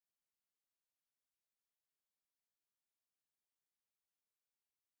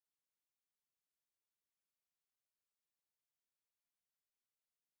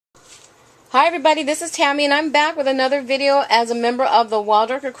Hi everybody, this is Tammy and I'm back with another video as a member of the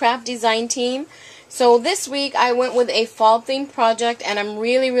Wildarker Craft Design team. So this week I went with a fall themed project and I'm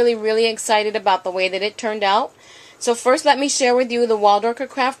really excited about the way that it turned out. So first let me share with you the Wildarker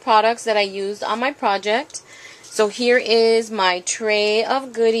Craft products that I used on my project. So here is my tray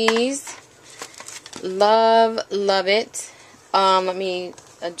of goodies. Love it. Let me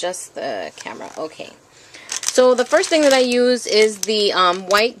adjust the camera. Okay. So the first thing that I use is the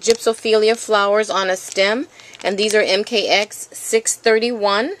white Gypsophilia flowers on a stem, and these are MKX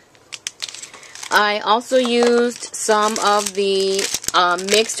 631. I also used some of the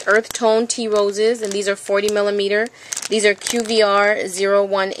mixed earth tone tea roses, and these are 40 millimeter. These are QVR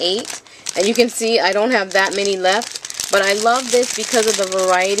 018, and you can see I don't have that many left, but I love this because of the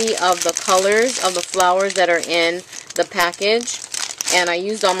variety of the colors of the flowers that are in the package, and I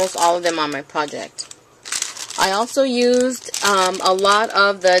used almost all of them on my project. I also used a lot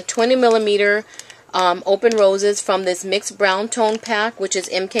of the 20 millimeter open roses from this mixed brown tone pack, which is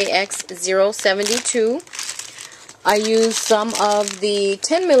MKX 072. I used some of the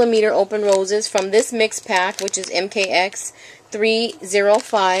 10 millimeter open roses from this mixed pack, which is MKX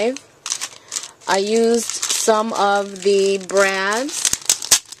 305. I used some of the brads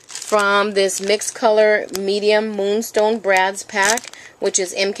from this mixed color medium Moonstone brads pack, which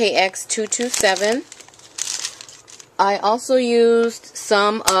is MKX 227. I also used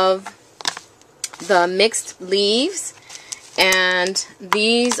some of the mixed leaves, and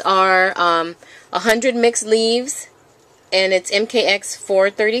these are 100 mixed leaves, and it's MKX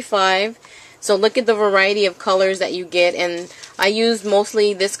 435. So look at the variety of colors that you get, and I used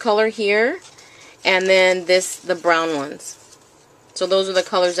mostly this color here, and then the brown ones. So those are the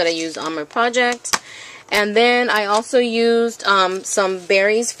colors that I used on my project. And then I also used some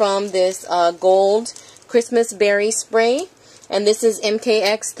berries from this gold Christmas berry spray, and this is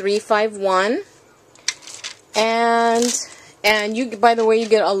MKX 351. And you, by the way, you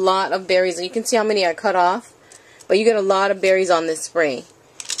get a lot of berries. You can see how many I cut off, but you get a lot of berries on this spray.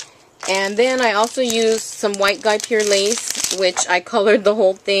 And then I also used some white Guipure lace, which I colored the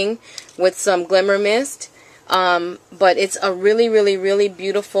whole thing with some glimmer mist. But it's a really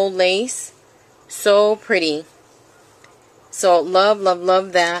beautiful lace, so pretty. So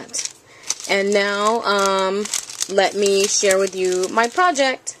love that. And now, let me share with you my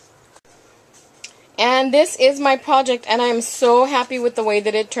project. And this is my project, and I'm so happy with the way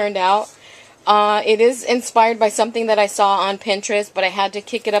that it turned out. It is inspired by something that I saw on Pinterest, but I had to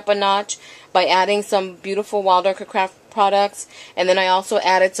kick it up a notch by adding some beautiful Wildarker Craft products. And then I also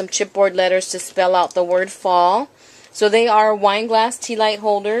added some chipboard letters to spell out the word fall. So they are wine glass tea light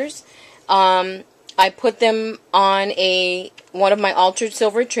holders. I put them on one of my altered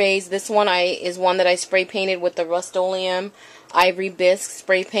silver trays. This one is one that I spray painted with the Rust-Oleum Ivory Bisque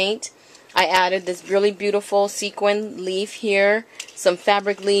spray paint. I added this really beautiful sequin leaf here, some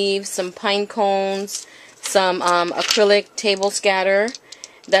fabric leaves, some pine cones, some acrylic table scatter.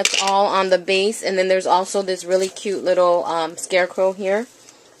 That's all on the base, and then there's also this really cute little scarecrow here.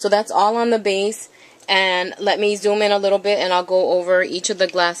 So that's all on the base, and let me zoom in a little bit and I'll go over each of the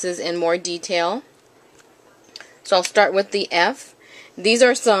glasses in more detail. So I'll start with the F. These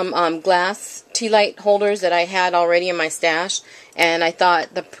are some glass tea light holders that I had already in my stash, and I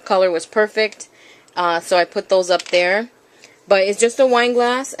thought the color was perfect, so I put those up there. But it's just a wine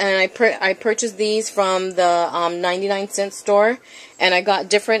glass, and I purchased these from the 99-cent store, and I got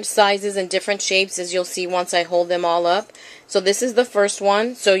different sizes and different shapes, as you'll see once I hold them all up. So this is the first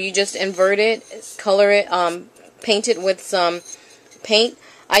one. So you just invert it, color it, paint it with some paint.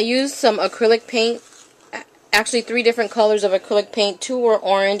 I used some acrylic paint. Actually 3 different colors of acrylic paint. 2 were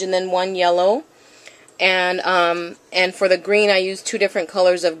orange and then 1 yellow. And for the green I used 2 different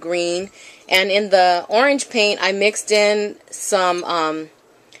colors of green. And in the orange paint I mixed in some,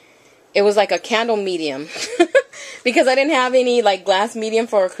 it was like a candle medium. Because I didn't have any like glass medium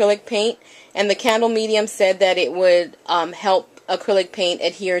for acrylic paint. And the candle medium said that it would help acrylic paint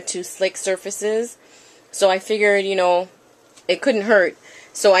adhere to slick surfaces. So I figured, you know, it couldn't hurt.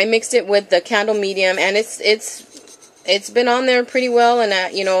 So I mixed it with the candle medium, and it's been on there pretty well,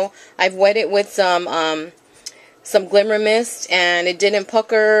 and you know, I've wet it with some glimmer mist, and it didn't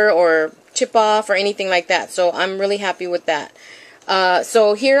pucker or chip off or anything like that. So I'm really happy with that.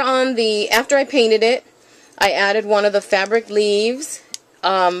 So here on after I painted it, I added one of the fabric leaves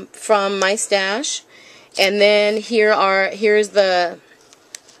from my stash, and then here's the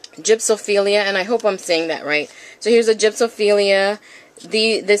Gypsophilia, and I hope I'm saying that right. So here's a Gypsophilia.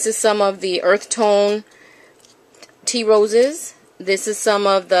 This is some of the earth tone tea roses. This is some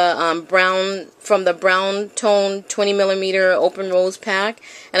of the brown, from the brown tone 20mm open rose pack.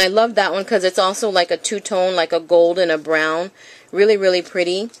 And I love that one because it's also like a two-tone, like a gold and a brown. Really, really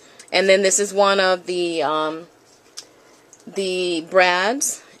pretty. And then this is one of the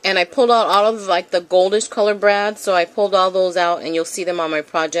brads. And I pulled out all of like the goldish color brads. So I pulled all those out and you'll see them on my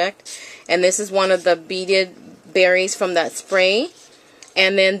project. And this is one of the beaded berries from that spray.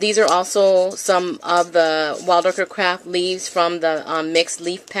 And then these are also some of the Wild Orchid Craft leaves from the mixed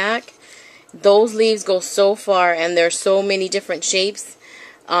leaf pack. Those leaves go so far, and there's so many different shapes.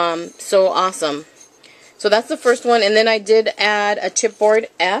 So awesome. So that's the first one. And then I did add a chipboard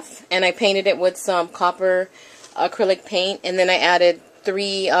F, and I painted it with some copper acrylic paint. And then I added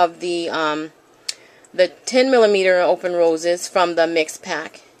 3 of the 10mm open roses from the mixed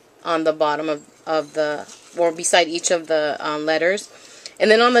pack on the bottom of the, or beside each of the letters. And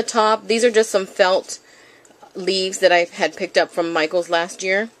then on the top, these are just some felt leaves that I had picked up from Michael's last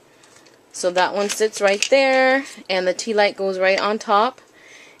year. So that one sits right there, and the tea light goes right on top.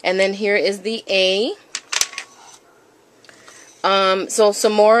 And then here is the A. So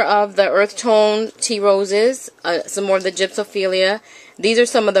some more of the earth tone tea roses, some more of the Gypsophilia. These are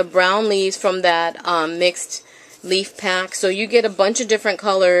some of the brown leaves from that mixed leaf pack. So you get a bunch of different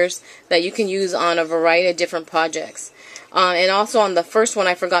colors that you can use on a variety of different projects. And also on the first one,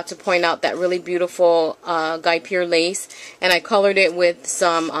 I forgot to point out that really beautiful Guipure lace, and I colored it with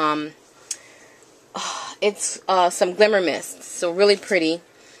some some glimmer mist, so really pretty.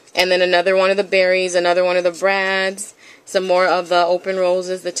 And then another one of the berries, another one of the brads, some more of the open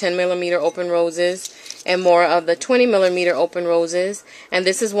roses, the 10mm open roses, and more of the 20mm open roses. And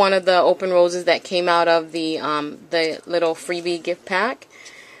this is one of the open roses that came out of the little freebie gift pack.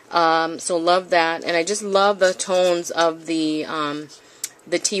 So love that, and I just love the tones of the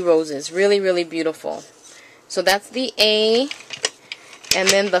tea roses. Really, really beautiful. So that's the A, and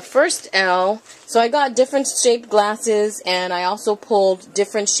then the first L. So I got different shaped glasses, and I also pulled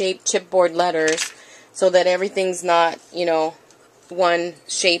different shaped chipboard letters, so that everything's not, you know, one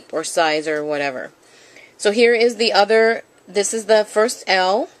shape or size or whatever. So here is the other. This is the first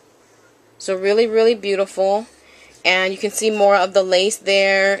L. So really, really beautiful. And you can see more of the lace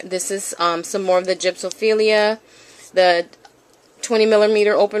there. This is some more of the Gypsophilia, the 20mm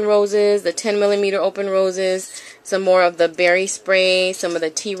open roses, the 10mm open roses, some more of the berry spray, some of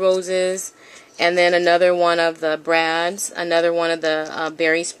the tea roses, and then another one of the brads, another one of the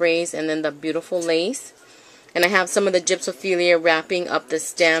berry sprays, and then the beautiful lace. And I have some of the Gypsophilia wrapping up the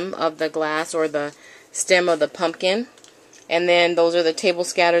stem of the glass, or the stem of the pumpkin. And then those are the table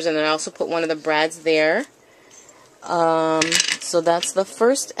scatters, and then I also put one of the brads there. So that's the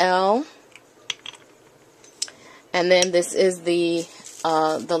first L, and then this is the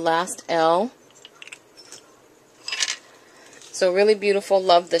last L. So really beautiful.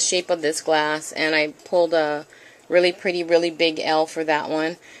 Love the shape of this glass, and I pulled a really pretty, really big L for that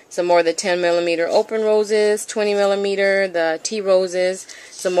one. Some more of the 10mm open roses, 20mm, the tea roses,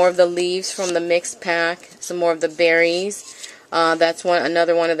 some more of the leaves from the mixed pack, some more of the berries. That's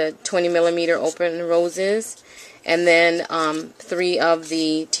another one of the 20mm open roses. And then 3 of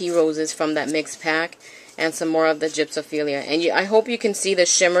the tea roses from that mixed pack, and some more of the Gypsophilia. And I hope you can see the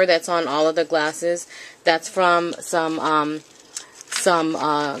shimmer that's on all of the glasses. That's from some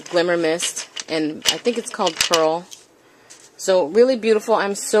glimmer mist, and I think it's called Pearl. So really beautiful.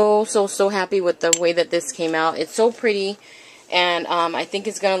 I'm so happy with the way that this came out. It's so pretty, and I think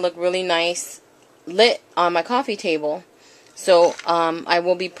it's going to look really nice lit on my coffee table. So I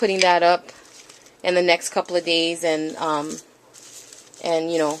will be putting that up in the next couple of days, and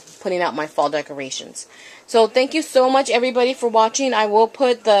you know, putting out my fall decorations. So thank you so much, everybody, for watching. I will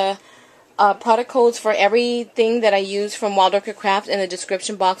put the product codes for everything that I use from Wild Orchid Craft in the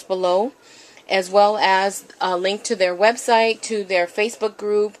description box below, as well as a link to their website, to their Facebook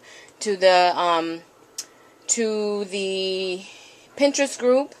group, to the Pinterest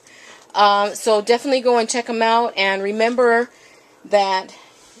group. So definitely go and check them out, and remember that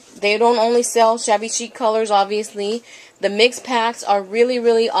they don't only sell shabby chic colors, obviously. The mix packs are really,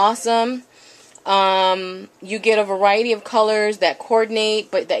 really awesome. You get a variety of colors that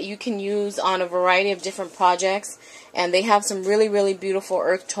coordinate, but that you can use on a variety of different projects. And they have some really, really beautiful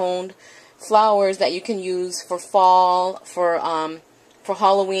earth-toned flowers that you can use for fall, for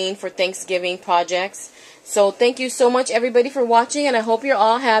Halloween, for Thanksgiving projects. So thank you so much, everybody, for watching, and I hope you're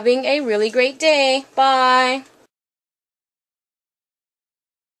all having a really great day. Bye!